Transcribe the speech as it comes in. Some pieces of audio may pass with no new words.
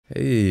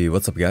Hey,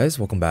 what's up guys?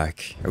 Welcome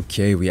back.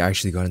 Okay, we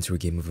actually got into a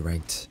game of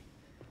ranked.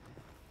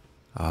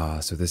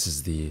 So this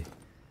is the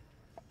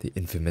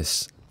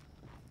infamous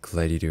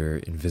Gladiator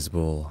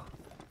invisible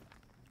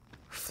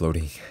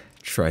floating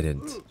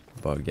trident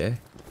bug, eh?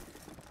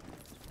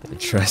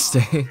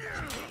 Interesting.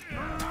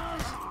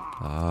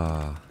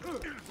 The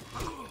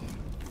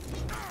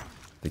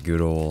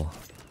good old.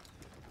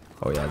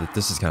 Oh yeah,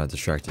 this is kind of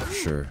distracting for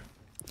sure.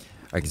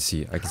 I can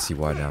see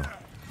why now.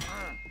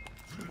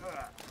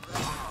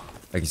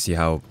 I can see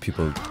how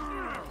people. Oh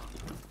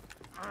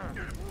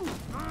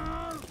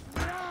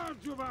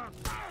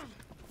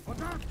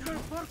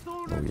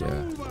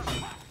yeah.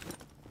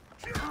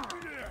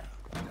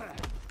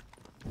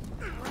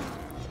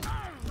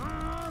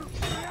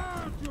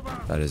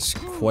 That is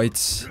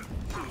quite.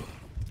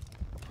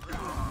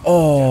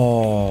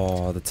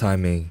 Oh, the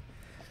timing.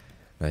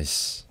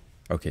 Nice.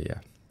 Okay, yeah.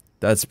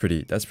 That's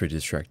pretty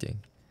distracting.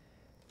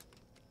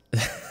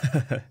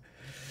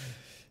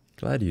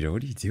 Gladiator,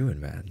 what are you doing,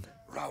 man?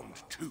 Round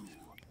 2.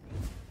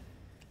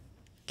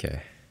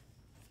 Okay.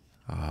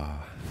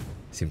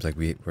 Seems like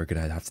we're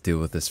gonna have to deal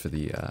with this for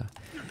the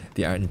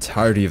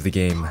entirety of the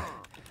game,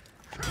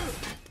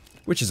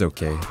 which is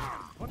okay.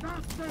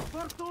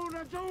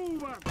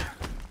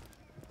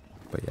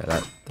 But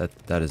yeah,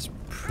 that is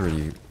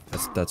pretty.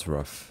 That's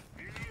rough.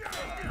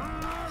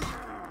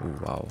 Oh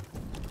wow.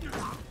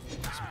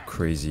 Some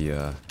crazy,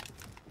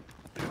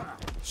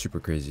 super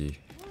crazy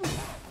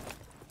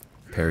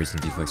parries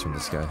and deflects from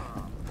this guy.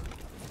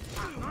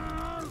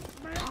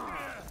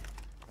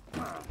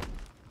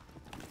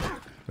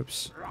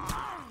 Oops.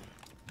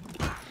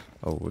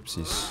 Oh,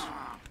 whoopsies.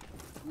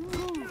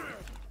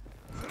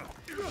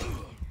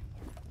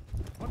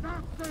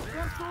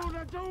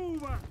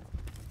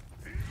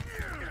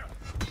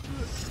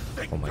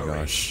 Oh my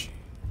gosh.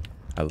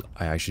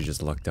 I actually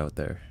just lucked out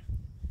there.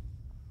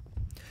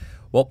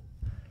 Well,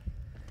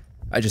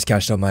 I just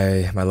cashed out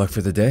my luck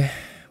for the day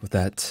with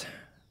that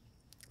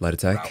light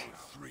attack.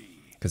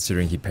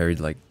 Considering he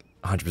parried like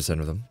 100%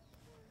 of them.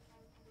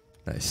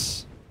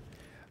 Nice.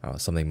 Oh,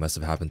 something must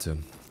have happened to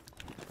him.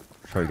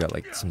 Probably got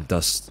like some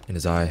dust in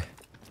his eye.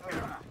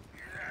 Oh,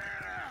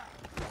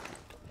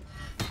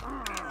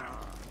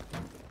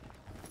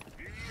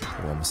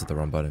 almost hit the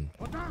wrong button.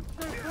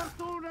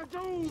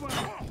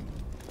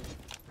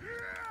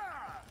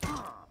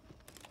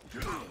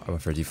 I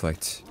went for a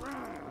deflect.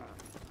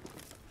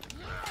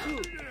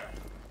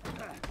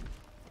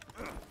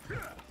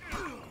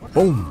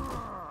 Boom!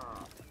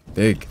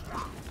 Big.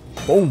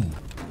 Boom!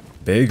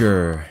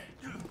 Bigger.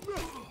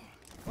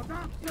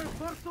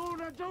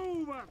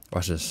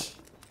 Watch this.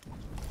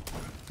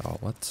 Oh,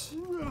 what?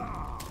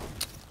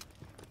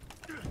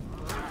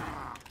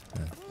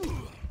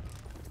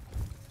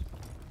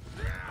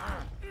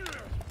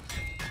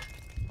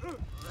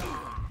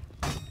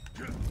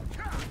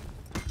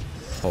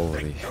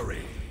 Holy.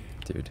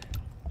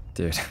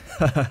 Dude.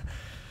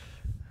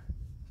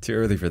 Too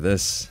early for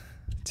this.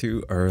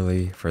 Too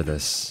early for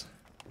this.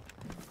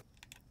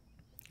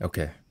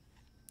 Okay.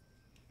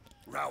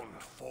 Round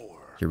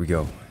 4. Here we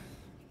go.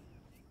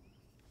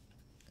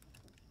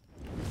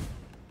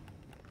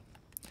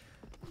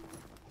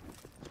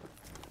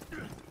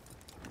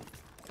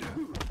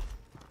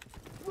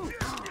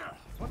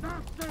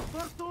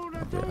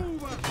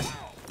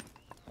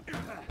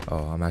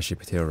 Oh, I'm actually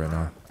potato right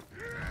now.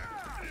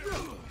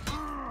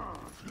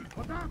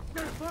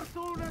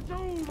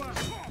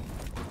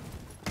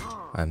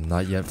 I'm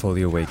not yet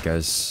fully awake,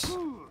 guys.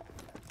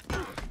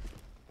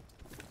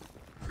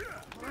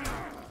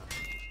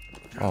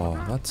 Oh,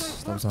 what?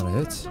 That was not a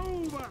hit?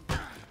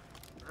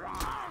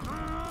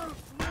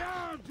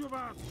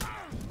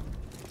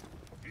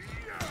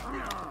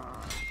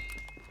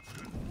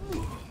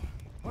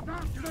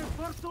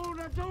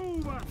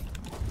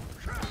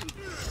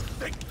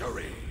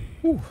 Victory.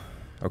 Whew.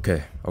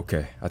 Okay.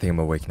 I think I'm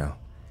awake now.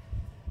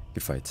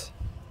 Good fight.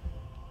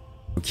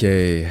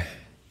 Okay.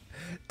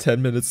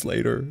 10 minutes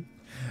later.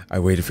 I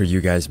waited for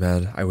you guys,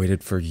 man. I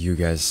waited for you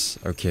guys.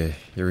 Okay,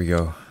 here we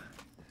go.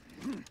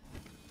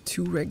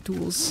 2 ranked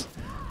duels.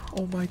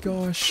 Oh my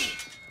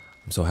gosh.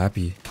 I'm so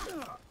happy.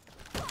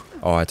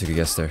 Oh, I took a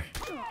guess there.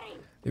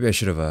 Maybe I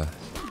should have,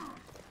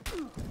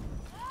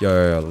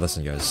 Yo,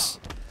 listen, guys.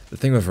 The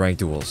thing with ranked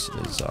duels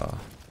is,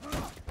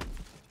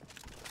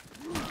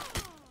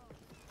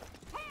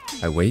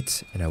 I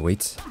wait, and I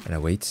wait, and I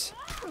wait.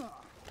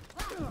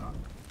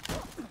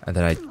 And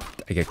then I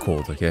get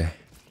cold, okay?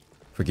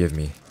 Forgive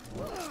me.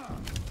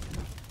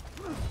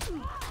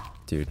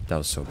 Dude, that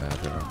was so bad,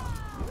 bro.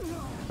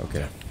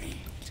 Okay.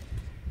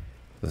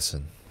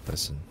 Listen.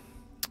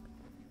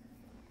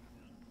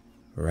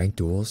 Ranked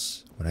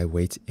duels, when I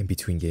wait in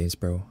between games,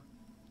 bro,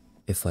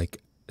 it's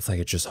like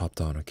it just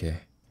hopped on,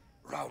 okay?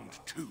 Round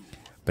 2.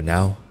 But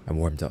now, I'm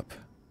warmed up.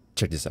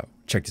 Check this out.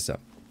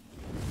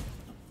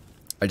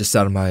 I just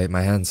sat on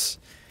my hands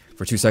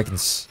for 2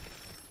 seconds.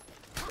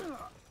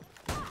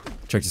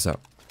 Check this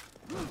out.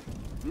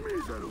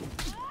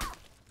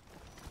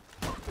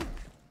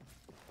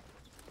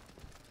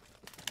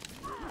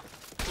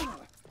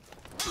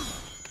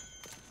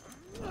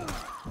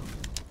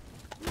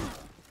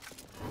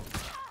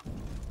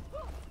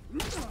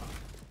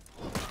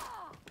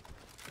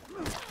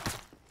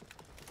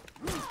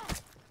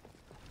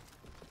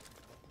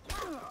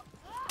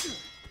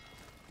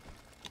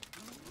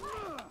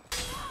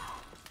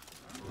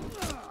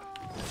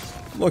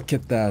 Look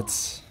at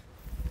that.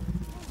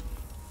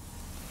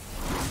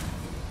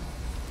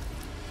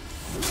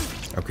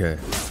 Okay.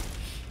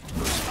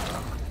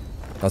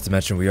 Not to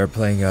mention we are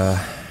playing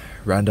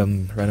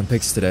random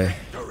picks today.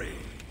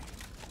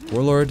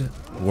 Warlord,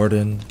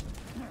 Warden.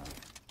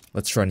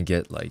 Let's try and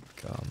get like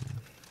you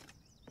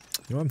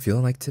know what I'm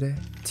feeling like today?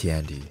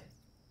 Tiandi.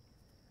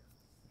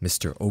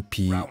 Mr. OP.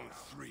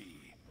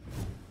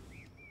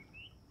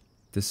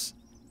 This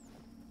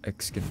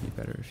X is gonna be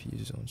better if he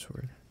uses his own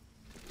sword.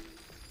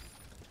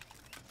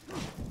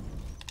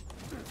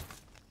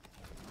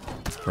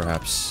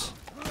 Perhaps.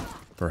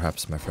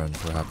 Perhaps, my friend,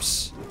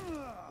 perhaps.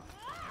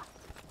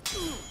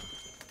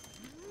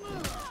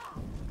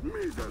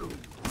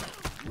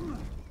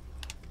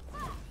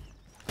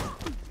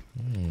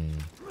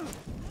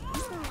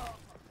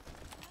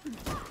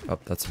 Oh,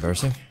 that's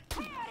embarrassing.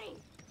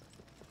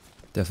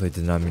 Definitely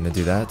did not mean to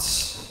do that.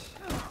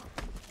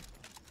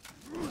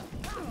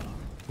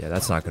 Yeah,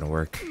 that's not gonna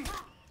work.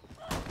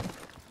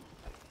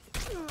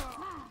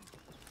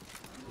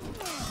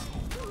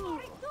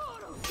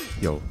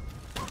 Yo.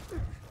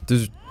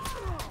 This.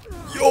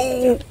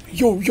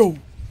 Yo.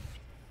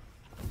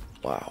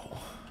 Wow.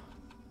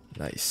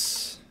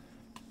 Nice.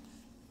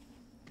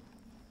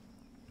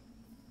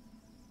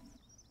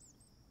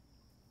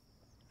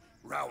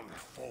 Round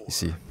 4. You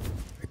see,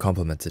 I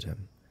complimented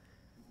him.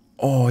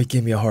 Oh, he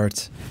gave me a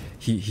heart.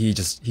 He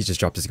just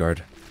dropped his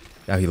guard.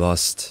 Now he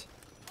lost.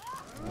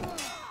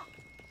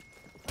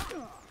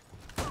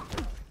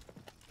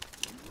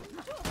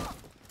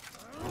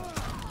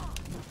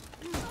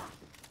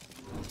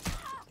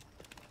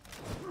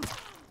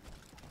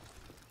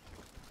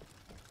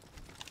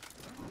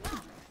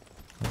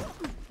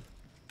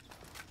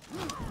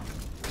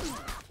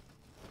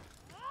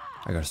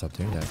 I gotta stop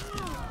doing that.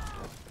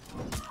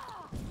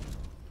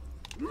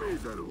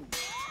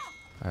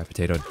 Alright,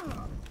 potato.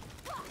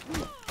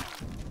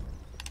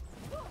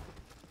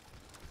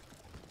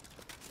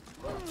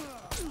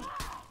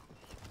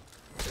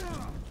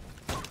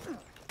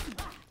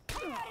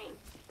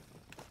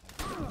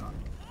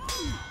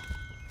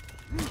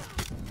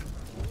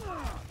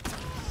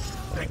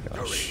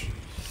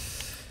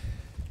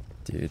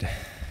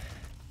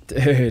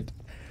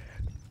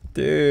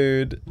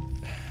 Dude.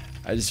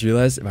 I just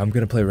realized if I'm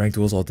gonna play ranked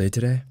duels all day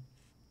today,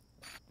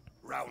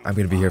 I'm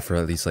gonna be here for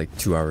at least like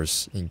 2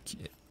 hours in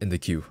the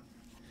queue.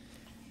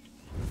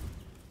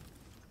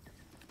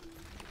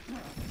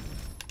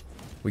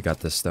 We got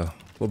this though.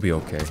 We'll be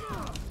okay.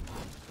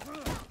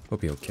 We'll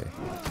be okay.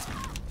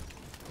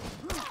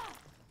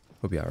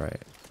 We'll be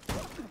alright.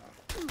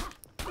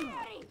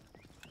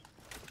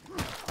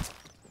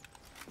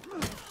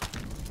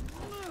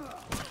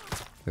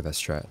 Look at that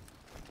strat.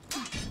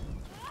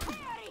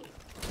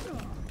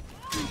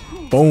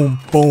 Boom,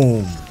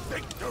 boom.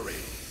 Victory.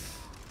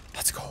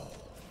 Let's go.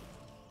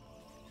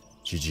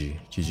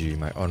 GG,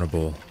 my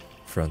honorable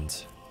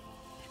friend.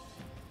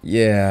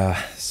 Yeah,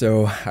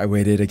 so I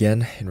waited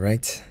again in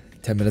ranked.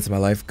 10 minutes of my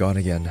life gone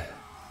again.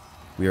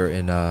 We are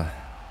in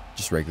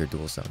just regular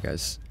duels now,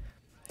 guys.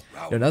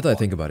 You know, now that I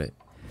think about it,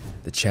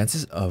 the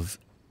chances of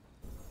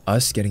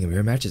us getting a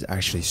mirror match is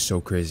actually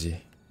so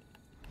crazy.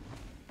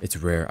 It's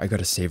rare. I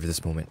gotta savor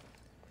this moment.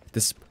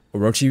 This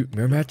Orochi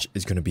mirror match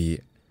is gonna be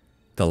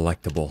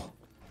delectable.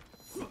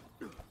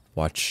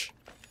 Watch.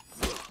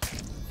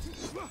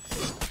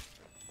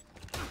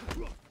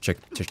 Check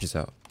this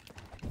out.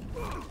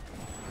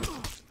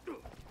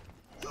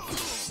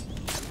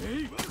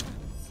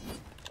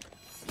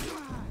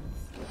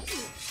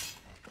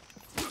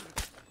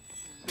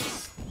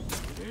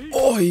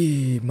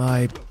 Oi,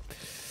 my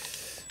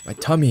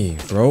tummy,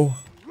 bro.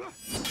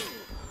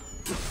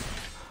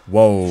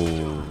 Whoa.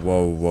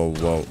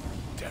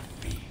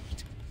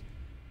 Defeat.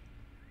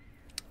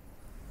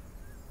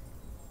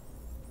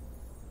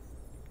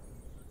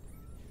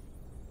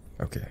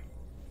 Okay.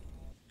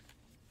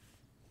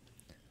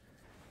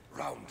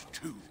 Round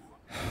 2.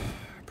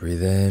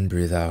 Breathe in,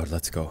 breathe out.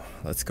 Let's go.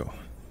 Let's go.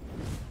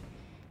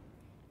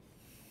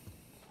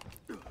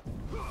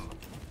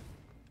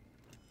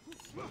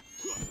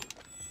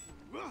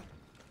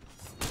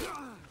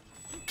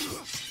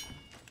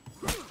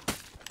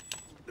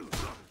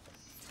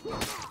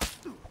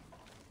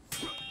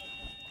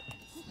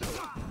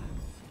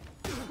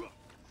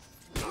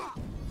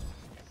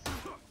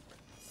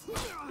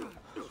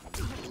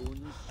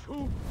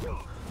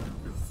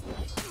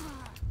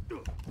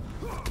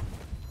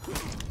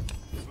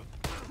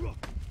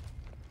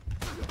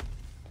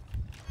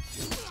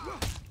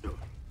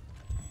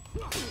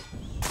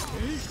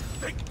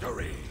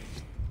 Victory.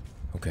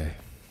 Okay.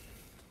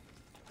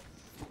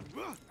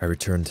 I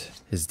returned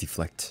his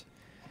deflect.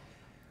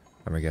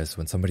 Remember, guys,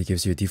 when somebody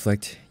gives you a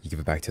deflect, you give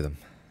it back to them.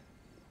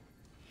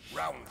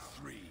 Round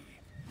 3.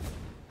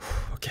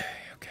 Okay.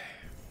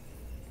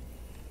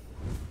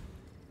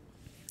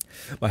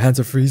 My hands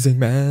are freezing,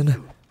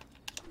 man.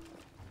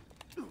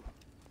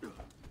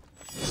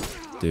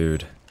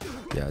 Dude.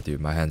 Yeah,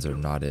 dude, my hands are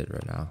not it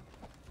right now.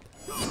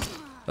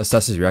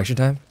 Assess his reaction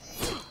time?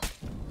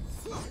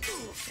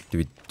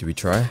 Do we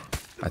try?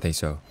 I think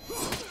so.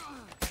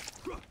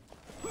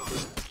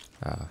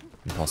 Ah,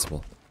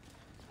 impossible.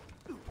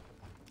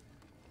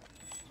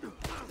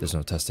 There's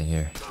no testing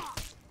here.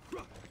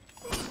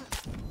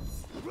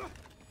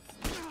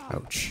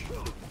 Ouch.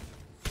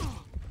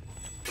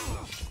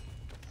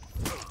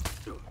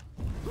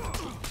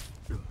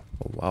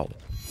 Oh, wow.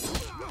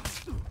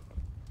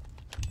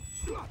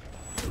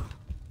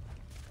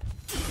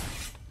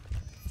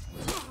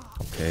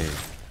 Okay.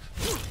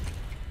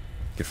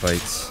 Good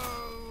fights.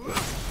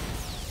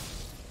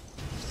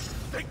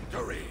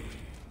 Victory.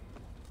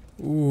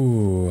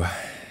 Ooh.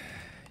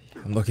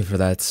 I'm looking for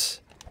that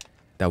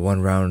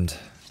one round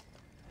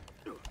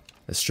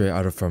that's straight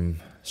out from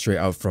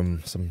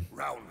some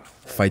Round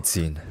 4. fight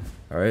scene.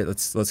 All right,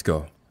 let's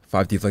go.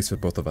 5 deflects for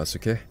both of us,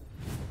 okay?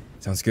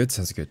 Sounds good.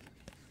 Sounds good.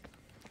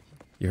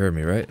 You heard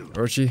me, right,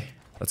 Orochi?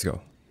 Let's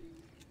go.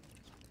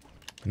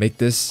 Make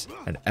this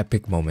an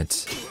epic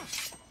moment.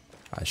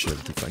 I should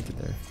have deflected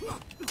there.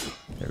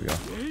 There we go.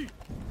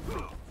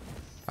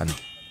 I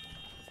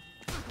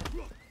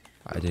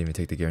didn't even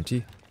take the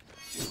guarantee.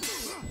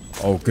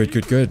 Oh, good,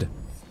 good, good.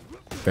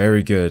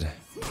 Very good.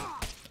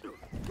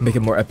 Make it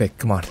more epic.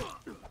 Come on.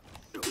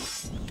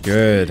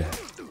 Good.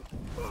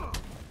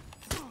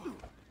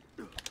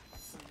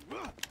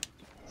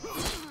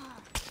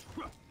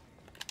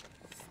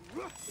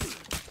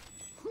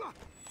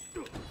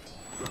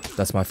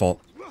 That's my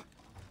fault.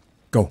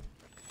 Go.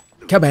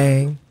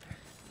 Kabang.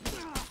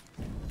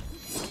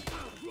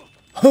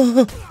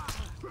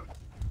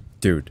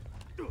 Dude.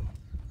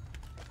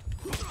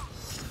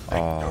 Oh,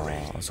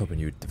 I was hoping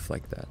you'd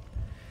deflect that.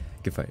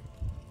 Good fight.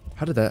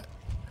 How did that?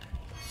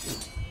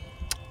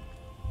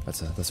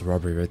 That's a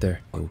robbery right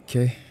there.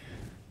 Okay.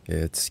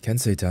 It's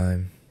Kensei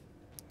time.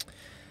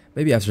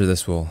 Maybe after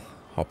this we'll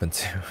hop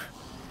into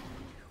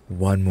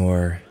one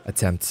more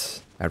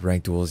attempt at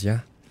ranked duels,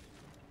 yeah?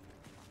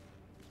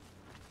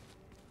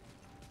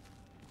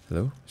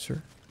 Hello,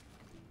 sir?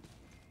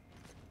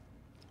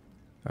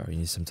 Oh, you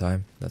need some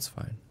time? That's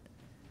fine.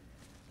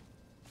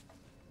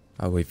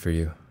 I'll wait for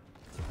you.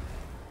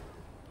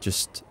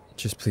 Just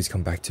please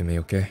come back to me,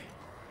 okay?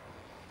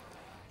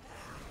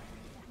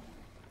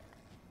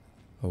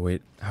 I'll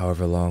wait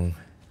however long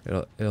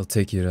it'll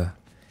take you to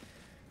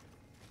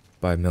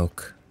buy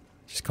milk.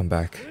 Just come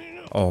back.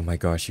 Oh my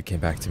gosh, you came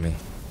back to me.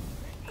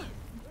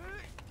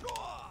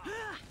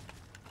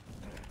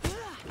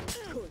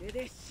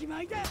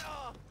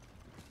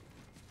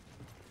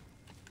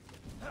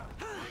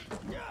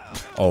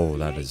 Oh,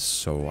 that is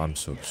so... I'm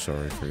so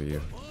sorry for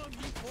you.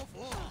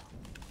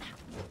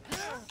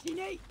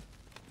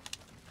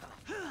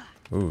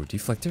 Ooh,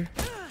 deflector?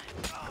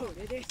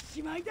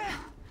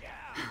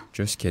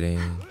 Just kidding.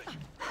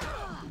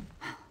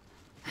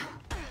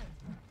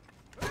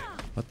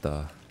 What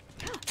the?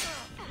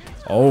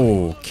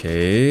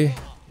 Okay.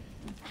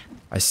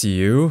 I see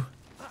you.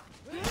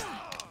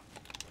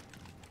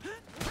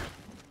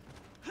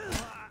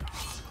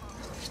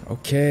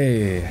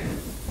 Okay.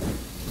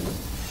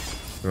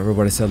 Remember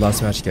what I said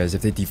last match, guys.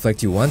 If they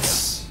deflect you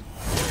once,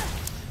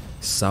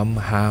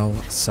 somehow,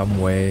 some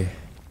way,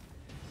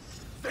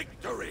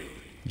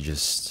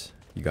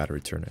 you gotta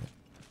return it.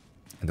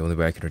 And the only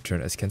way I can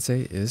return it as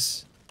Kensei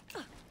is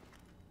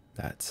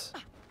that.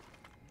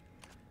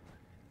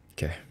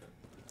 Okay.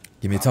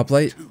 Give me a top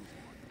light.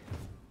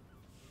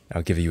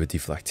 I'll give you a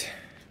deflect.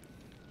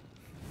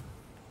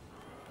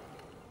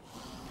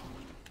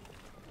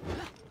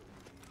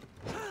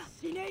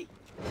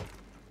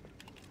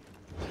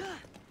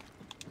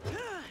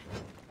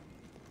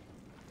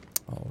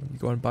 Oh, you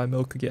go and buy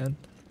milk again?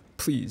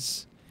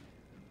 Please.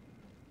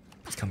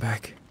 Please come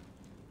back.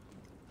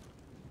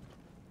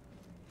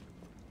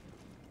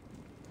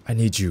 I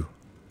need you.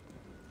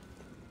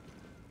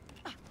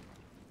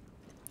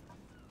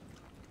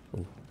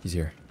 Oh, he's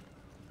here.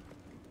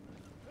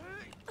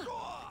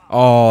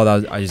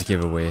 Oh, I just gave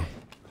it away.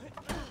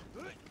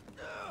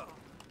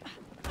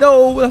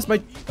 No, that's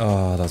my...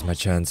 Oh, that's my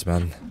chance,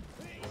 man.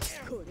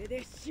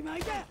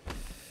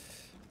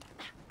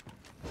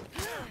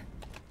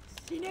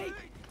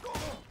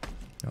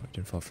 No, I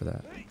didn't fall for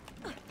that.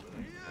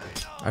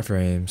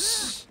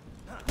 Iframes.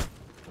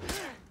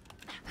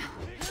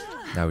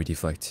 Now we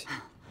deflect.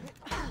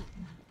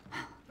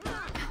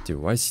 Dude,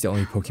 why is he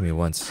only poking me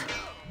once?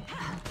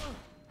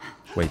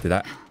 Wait, did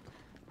that...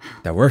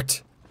 That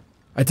worked!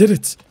 I did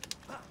it!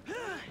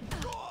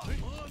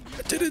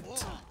 I did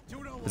it!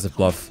 It's a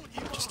bluff.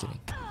 Just kidding.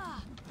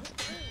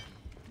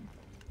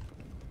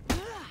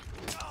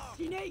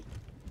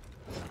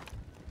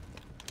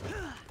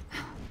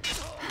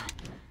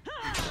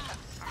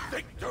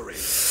 Victory.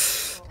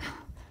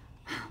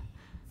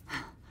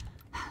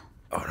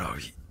 Oh no.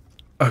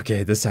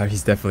 Okay, this time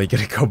he's definitely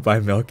gonna go buy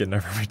milk and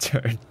never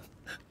return.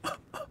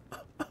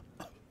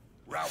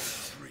 Round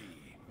 3.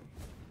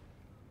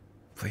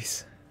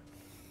 Please.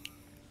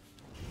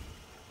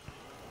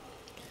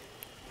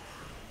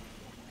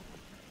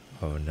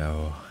 Oh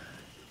no.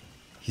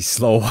 He's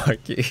slow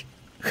walking.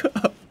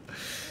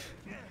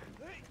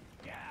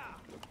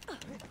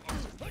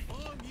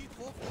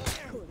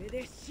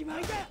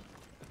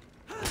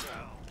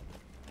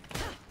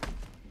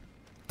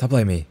 Top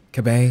light me.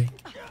 Kabang.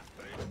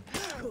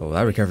 Oh,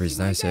 that recovery is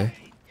nice, eh?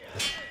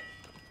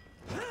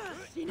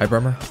 Hyper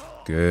armor?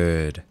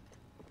 Good.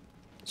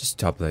 Just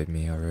top light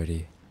me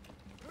already.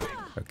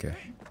 Okay.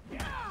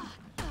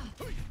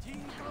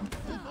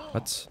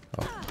 What?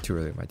 Oh, too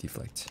early with my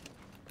deflect.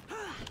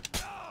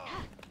 Oh,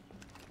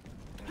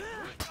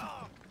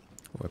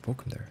 I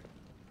poke him there.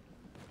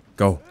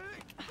 Go.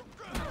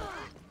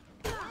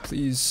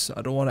 Please,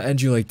 I don't want to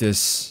end you like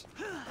this.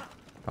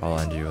 I'll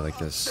end you like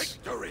this.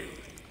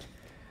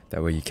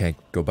 That way you can't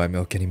go buy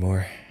milk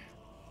anymore.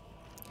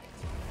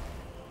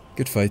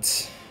 Good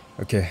fights.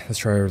 Okay, let's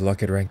try our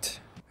luck at ranked.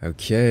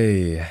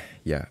 Okay.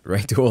 Yeah,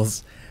 ranked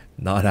duels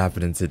not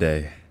happening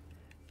today.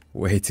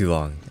 Way too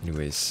long.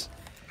 Anyways.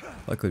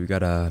 Luckily we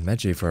got a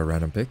Meiji for a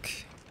random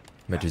pick.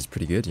 Meiji's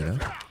pretty good, you know?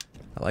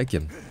 I like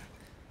him.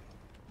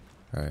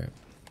 Alright.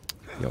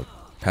 Yo,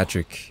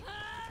 Patrick.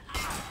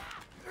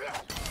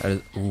 That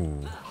is,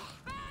 ooh.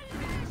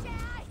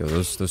 Yo,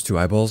 those two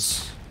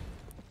eyeballs,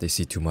 they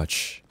see too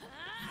much.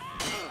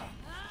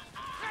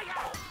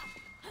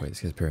 Wait,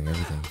 this guy's parrying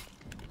everything.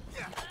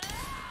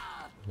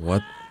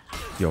 What?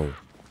 Yo.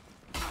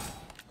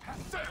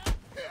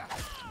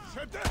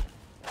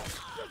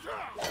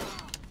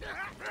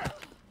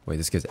 Wait,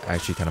 this guy's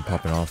actually kind of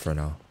popping off right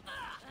now.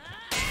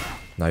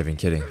 Not even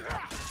kidding.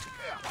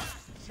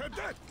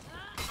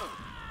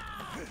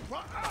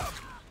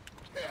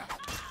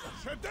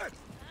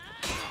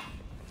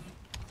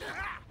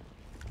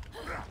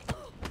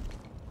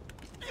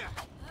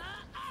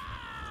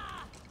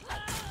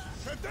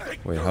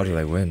 Wait, how did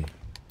I win?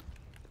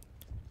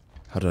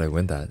 How did I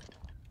win that?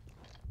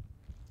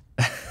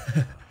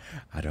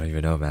 I don't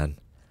even know, man.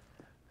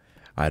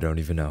 I don't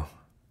even know.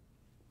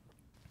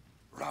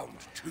 Round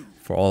 2.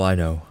 For all I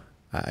know,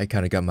 I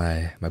kind of got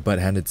my butt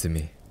handed to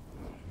me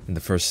in the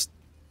first...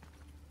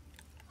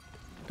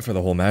 for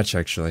the whole match,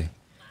 actually.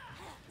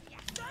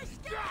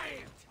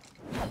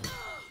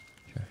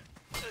 Okay.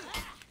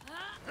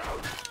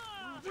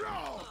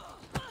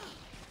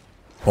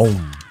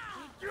 Boom!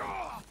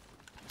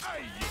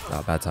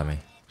 Ah, bad timing.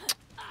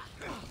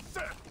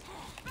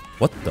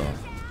 What the?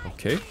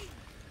 Okay.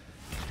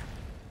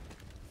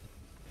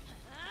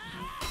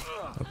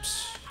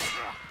 Oops.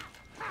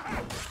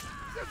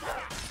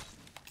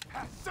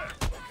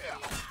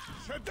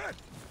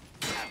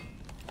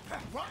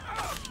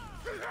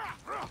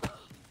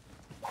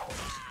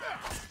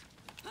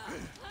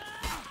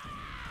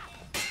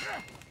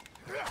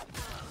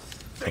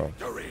 Bro,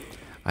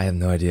 I have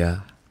no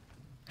idea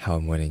how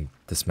I'm winning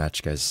this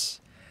match,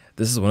 guys.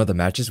 This is one of the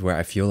matches where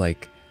I feel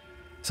like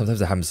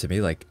sometimes it happens to me,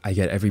 like I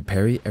get every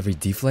parry, every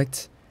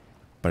deflect,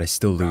 but I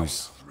still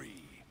lose.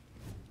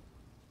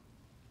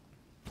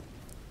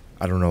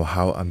 I don't know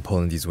how I'm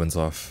pulling these wins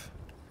off.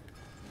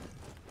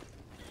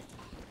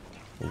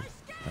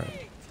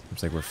 Alright,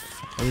 seems like we're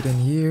fighting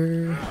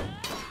here.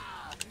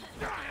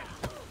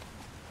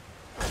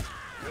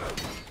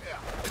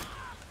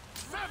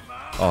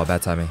 Oh,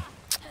 bad timing.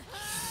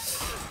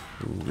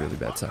 Ooh, really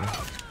bad timing.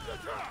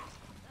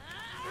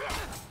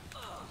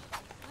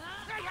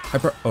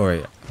 Hyper. Oh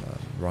wait,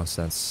 wrong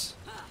stance.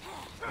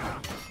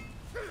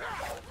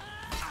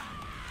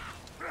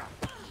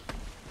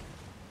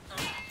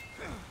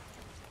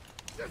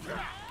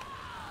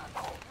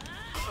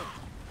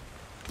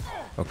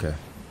 Okay.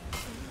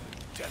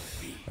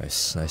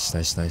 Nice, nice,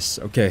 nice, nice.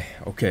 Okay,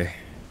 okay.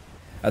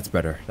 That's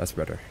better. That's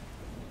better.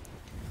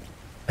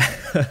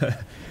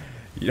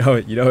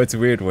 You know, it's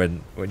weird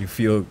when you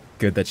feel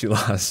good that you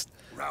lost.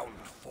 Round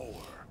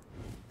 4.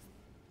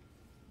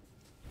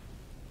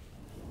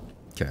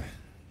 Okay.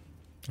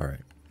 All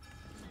right.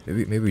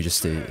 Maybe we just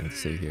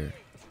stay here.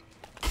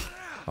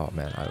 Oh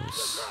man, I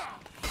was.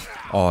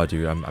 Oh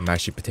dude, I'm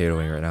actually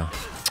potatoing right now.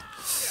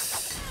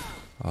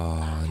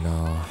 Oh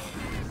no,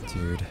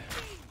 dude.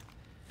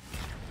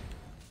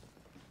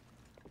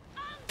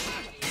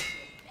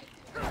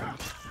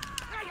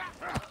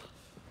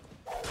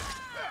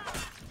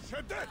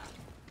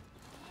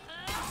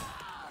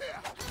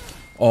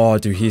 Oh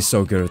dude, he's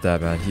so good with that,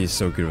 man. He's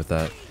so good with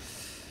that.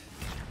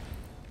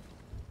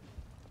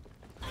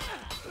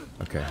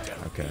 Okay,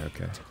 okay,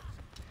 okay.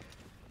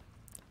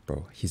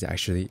 Bro, he's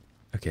actually...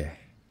 Okay.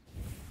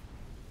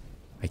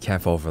 I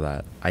can't fall for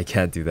that. I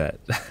can't do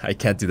that. I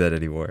can't do that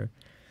anymore.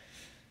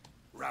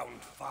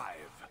 Round 5.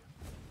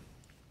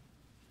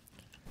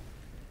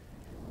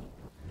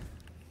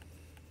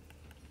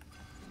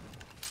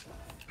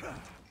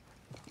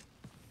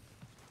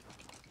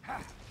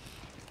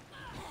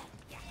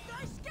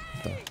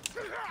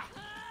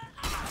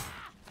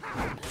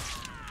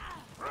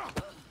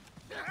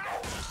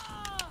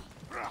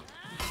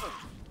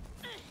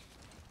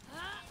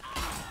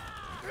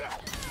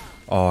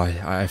 Oh,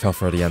 I fell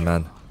for it again,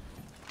 man.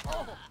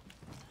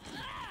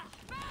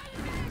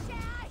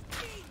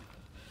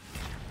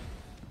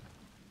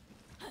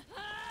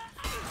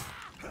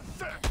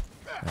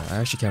 I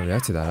actually can't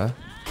react to that,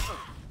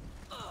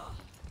 huh?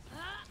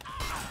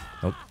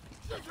 Nope.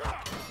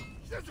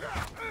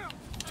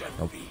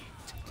 Nope.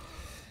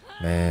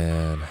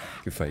 Man,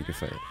 good fight, good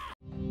fight.